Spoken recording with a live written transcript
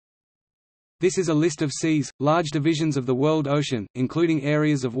This is a list of seas, large divisions of the world ocean, including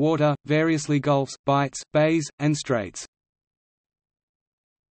areas of water, variously gulfs, bights, bays, and straits.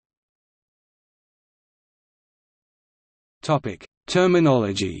 Topic: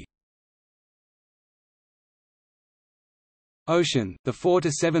 Terminology. Ocean, the 4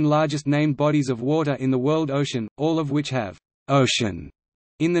 to 7 largest named bodies of water in the world ocean, all of which have ocean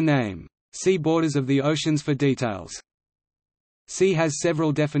in the name. See borders of the oceans for details. Sea has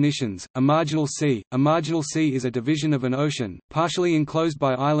several definitions. A marginal sea is a division of an ocean, partially enclosed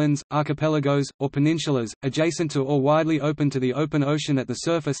by islands, archipelagos, or peninsulas, adjacent to or widely open to the open ocean at the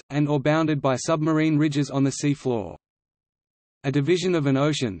surface, and or bounded by submarine ridges on the sea floor. A division of an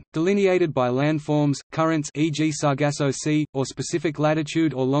ocean, delineated by landforms, currents e.g. Sargasso Sea, or specific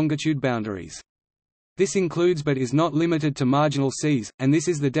latitude or longitude boundaries. This includes but is not limited to marginal seas, and this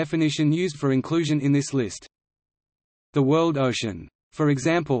is the definition used for inclusion in this list. The world ocean. For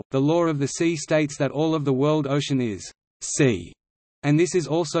example, the law of the sea states that all of the world ocean is sea, and this is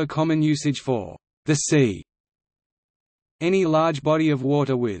also common usage for the sea. Any large body of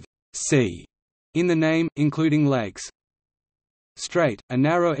water with sea in the name, including lakes. Strait, a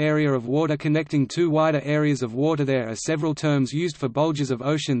narrow area of water connecting two wider areas of water. There are several terms used for bulges of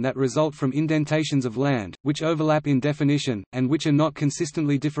ocean that result from indentations of land, which overlap in definition, and which are not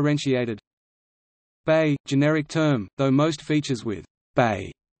consistently differentiated. Bay, generic term, though most features with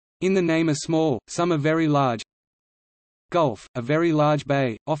bay in the name are small, some are very large. Gulf, a very large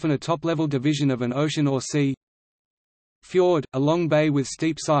bay, often a top-level division of an ocean or sea. Fjord, a long bay with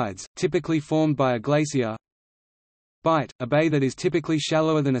steep sides, typically formed by a glacier. Bight, a bay that is typically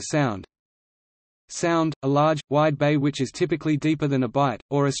shallower than a sound. Sound, a large, wide bay which is typically deeper than a bight,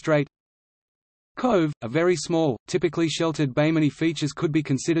 or a strait. Cove, a very small, typically sheltered bay. Many features could be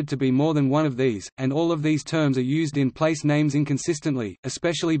considered to be more than one of these, and all of these terms are used in place names inconsistently,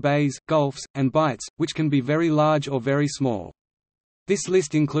 especially bays, gulfs, and bights, which can be very large or very small. This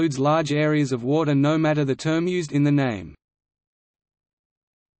list includes large areas of water no matter the term used in the name.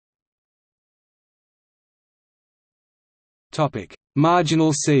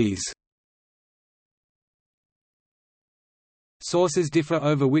 Marginal seas. Sources differ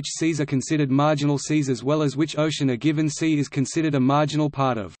over which seas are considered marginal seas as well as which ocean a given sea is considered a marginal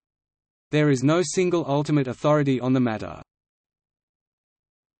part of. There is no single ultimate authority on the matter.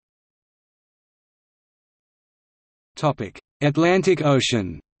 Atlantic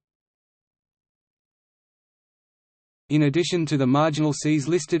Ocean. In addition to the marginal seas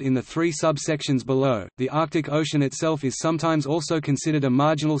listed in the 3 subsections below, the Arctic Ocean itself is sometimes also considered a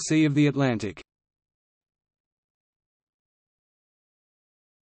marginal sea of the Atlantic.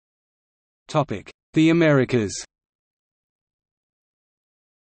 The Americas.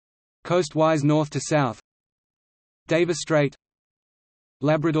 Coastwise north to south. Davis Strait,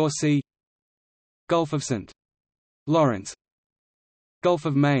 Labrador Sea, Gulf of St. Lawrence, Gulf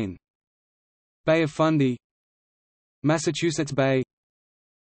of Maine, Bay of Fundy, Massachusetts Bay,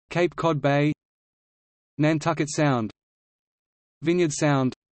 Cape Cod Bay, Nantucket Sound, Vineyard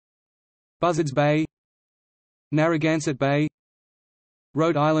Sound, Buzzards Bay, Narragansett Bay,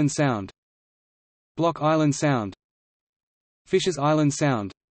 Rhode Island Sound, Block Island Sound, Fisher's Island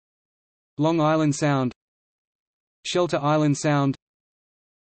Sound, Long Island Sound, Shelter Island Sound,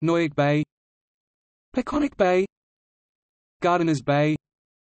 Noyac Bay, Peconic Bay, Gardeners Bay,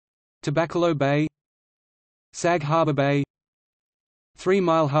 Tabacalo Bay, Sag Harbor Bay, 3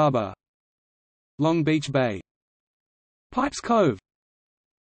 Mile Harbor, Long Beach Bay, Pipes Cove,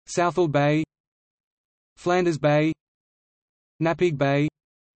 Southall Bay, Flanders Bay, Napeague Bay,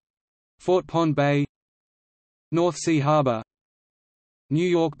 Fort Pond Bay, North Sea Harbor, New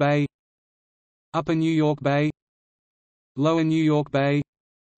York Bay, Upper New York Bay, Lower New York Bay,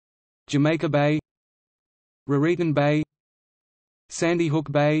 Jamaica Bay, Raritan Bay, Sandy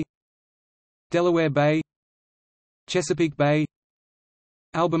Hook Bay, Delaware Bay, Chesapeake Bay,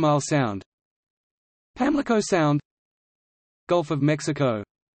 Albemarle Sound, Pamlico Sound, Gulf of Mexico,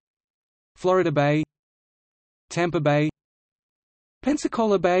 Florida Bay, Tampa Bay,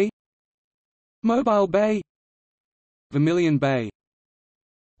 Pensacola Bay, Mobile Bay, Vermilion Bay,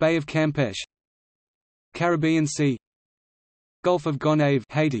 Bay of Campeche, Caribbean Sea, Gulf of Gonave,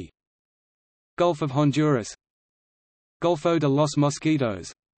 Haiti, Gulf of Honduras, Golfo de los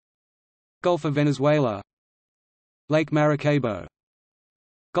Mosquitos, Gulf of Venezuela, Lake Maracaibo,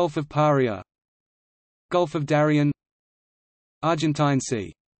 Gulf of Paria, Gulf of Darien, Argentine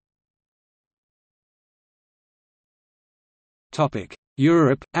Sea.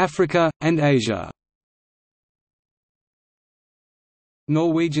 Europe, Africa, and Asia.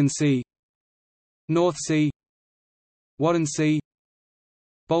 Norwegian Sea, North Sea, Wadden Sea,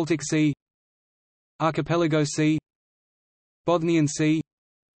 Baltic Sea, Archipelago Sea, Bothnian Sea,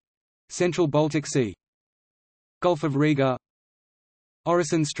 Central Baltic Sea, Gulf of Riga,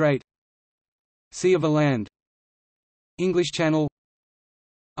 Oresund Strait, Sea of Åland, English Channel,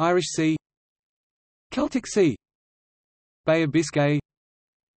 Irish Sea, Celtic Sea, Bay of Biscay,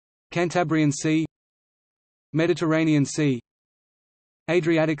 Cantabrian Sea, Mediterranean Sea,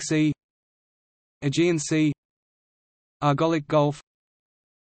 Adriatic Sea, Aegean Sea, Argolic Gulf,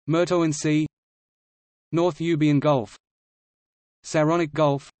 Murtoan Sea, North Euboean Gulf, Saronic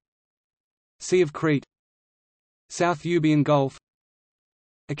Gulf, Sea of Crete, South Euboean Gulf,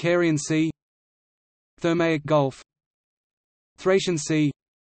 Icarian Sea, Thermaic Gulf, Thracian Sea,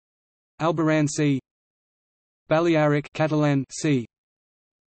 Alboran Sea, Balearic Catalan Sea,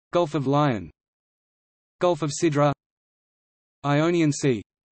 Gulf of Lion, Gulf of Sidra, Ionian Sea,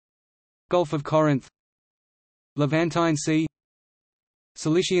 Gulf of Corinth, Levantine Sea,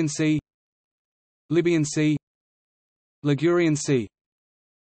 Cilician Sea, Libyan Sea, Ligurian Sea,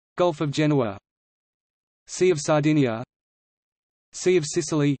 Gulf of Genoa, Sea of Sardinia, Sea of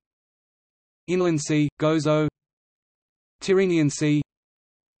Sicily, Inland Sea, Gozo, Tyrrhenian Sea,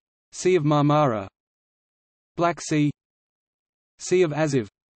 Sea of Marmara, Black Sea, Sea of Azov,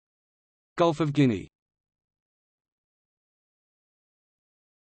 Gulf of Guinea.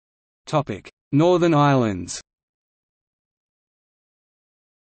 Northern Islands.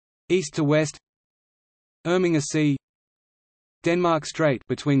 East to west: Erminger Sea, Denmark Strait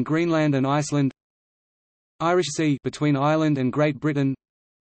between Greenland and Iceland, Irish Sea between Ireland and Great Britain,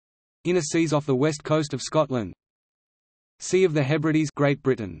 Inner Seas off the west coast of Scotland, Sea of the Hebrides, Great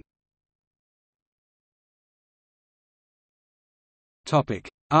Britain. Topic: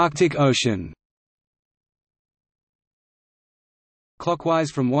 Arctic Ocean.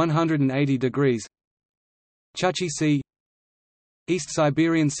 Clockwise from 180 degrees: Chukchi Sea, East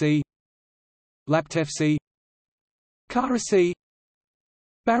Siberian Sea, Laptev Sea, Kara Sea,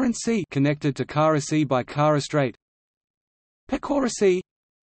 Barents Sea connected to Kara Sea by Kara Strait, Pechora Sea,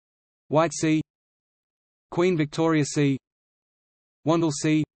 White Sea, Queen Victoria Sea, Wandle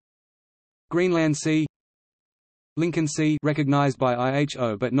Sea, Greenland Sea, Lincoln Sea recognized by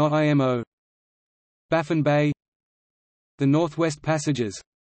IHO but not IMO, Baffin Bay, the Northwest Passages,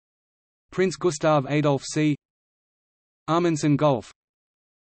 Prince Gustav Adolf Sea, Amundsen Gulf.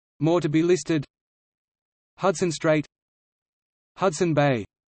 More to be listed: Hudson Strait, Hudson Bay,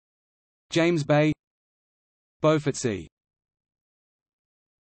 James Bay, Beaufort Sea.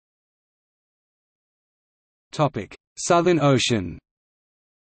 Southern Ocean.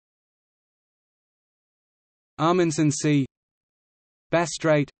 Amundsen Sea, Bass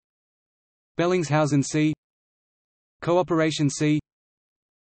Strait, Bellingshausen Sea, Cooperation Sea,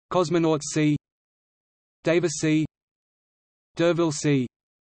 Cosmonauts Sea, Davis Sea, D'Urville Sea,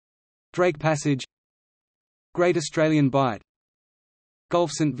 Drake Passage, Great Australian Bight,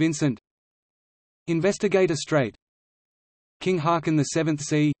 Gulf St Vincent, Investigator Strait, King Haakon VII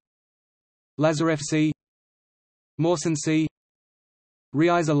Sea, Lazarev Sea, Mawson Sea,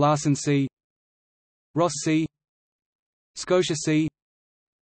 Riisa Larsen Sea, Ross Sea, Scotia Sea,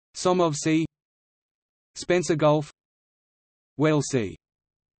 Somov Sea, Spencer Gulf, Whale Sea.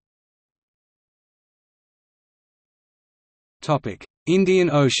 Indian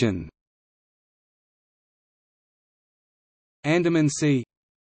Ocean. Andaman Sea,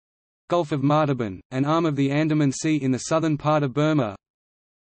 Gulf of Martaban, an arm of the Andaman Sea in the southern part of Burma,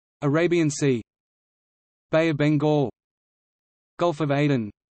 Arabian Sea, Bay of Bengal, Gulf of Aden,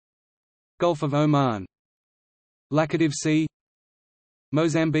 Gulf of Oman, Laccadive Sea,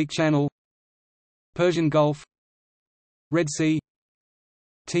 Mozambique Channel, Persian Gulf, Red Sea,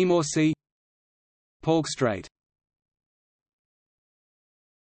 Timor Sea, Palk Strait.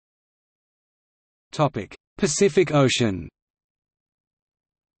 Pacific Ocean.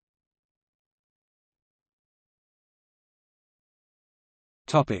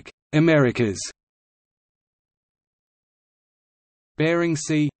 Americas. Bering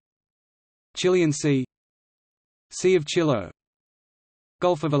Sea, Chilean Sea, Sea of Chilo,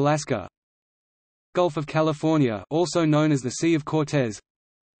 Gulf of Alaska, Gulf of California, also known as the Sea of Cortez,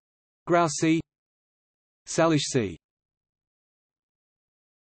 Grouse Sea, Salish Sea.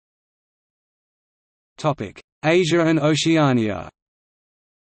 Asia and Oceania.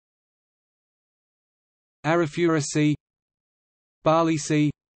 Arafura Sea, Bali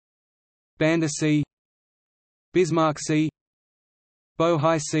Sea, Banda Sea, Bismarck Sea,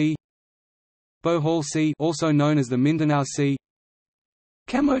 Bohai Sea, Bohol Sea, also known as the Mindanao Sea,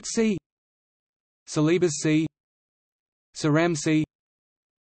 Kamot Sea, Celebes Sea, Saram Sea,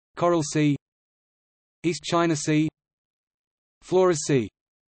 Coral Sea, East China Sea, Flores Sea.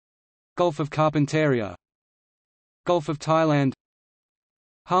 Gulf of Carpentaria, Gulf of Thailand,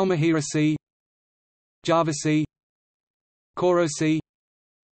 Halmahera Sea, Java Sea, Koro Sea,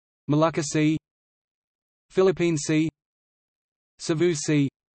 Malacca Sea, Philippine Sea, Cebu Sea,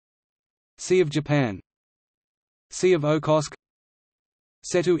 Sea of Japan, Sea of Okhotsk,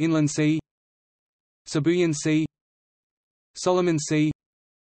 Setu Inland Sea, Sibuyan Sea, Solomon Sea,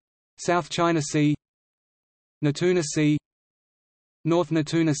 South China Sea, Natuna Sea, North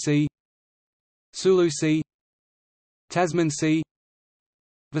Natuna Sea, Sulu Sea, Tasman Sea,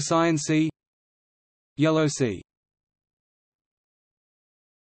 Visayan Sea, Yellow Sea.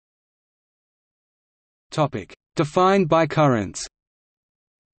 Defined by currents.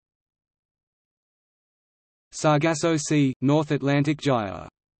 Sargasso Sea, North Atlantic Gyre.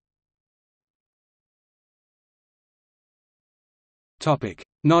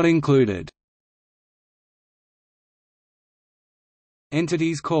 Not included.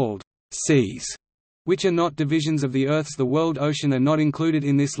 Entities called seas, which are not divisions of the Earth's the world ocean, are not included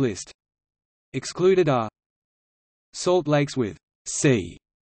in this list. Excluded are salt lakes with sea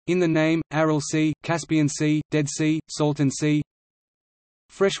in the name, Aral Sea, Caspian Sea, Dead Sea, Salton Sea.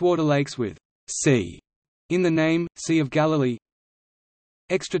 Freshwater lakes with sea in the name, Sea of Galilee.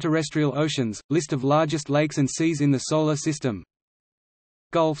 Extraterrestrial oceans, list of largest lakes and seas in the Solar System.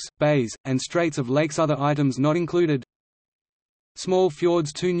 Gulfs, bays, and straits of lakes. Other items not included. Small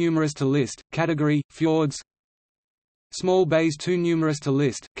fjords too numerous to list, category, fjords. Small bays too numerous to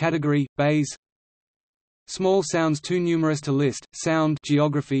list, category, bays. Small sounds too numerous to list, sound,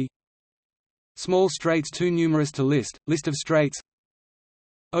 geography. Small straits too numerous to list, list of straits.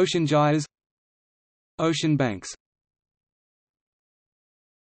 Ocean gyres, ocean banks.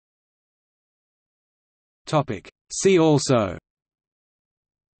 See also: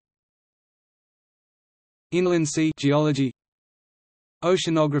 Inland Sea geology,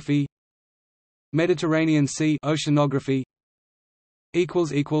 Oceanography, Mediterranean Sea oceanography.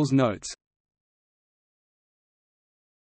 Notes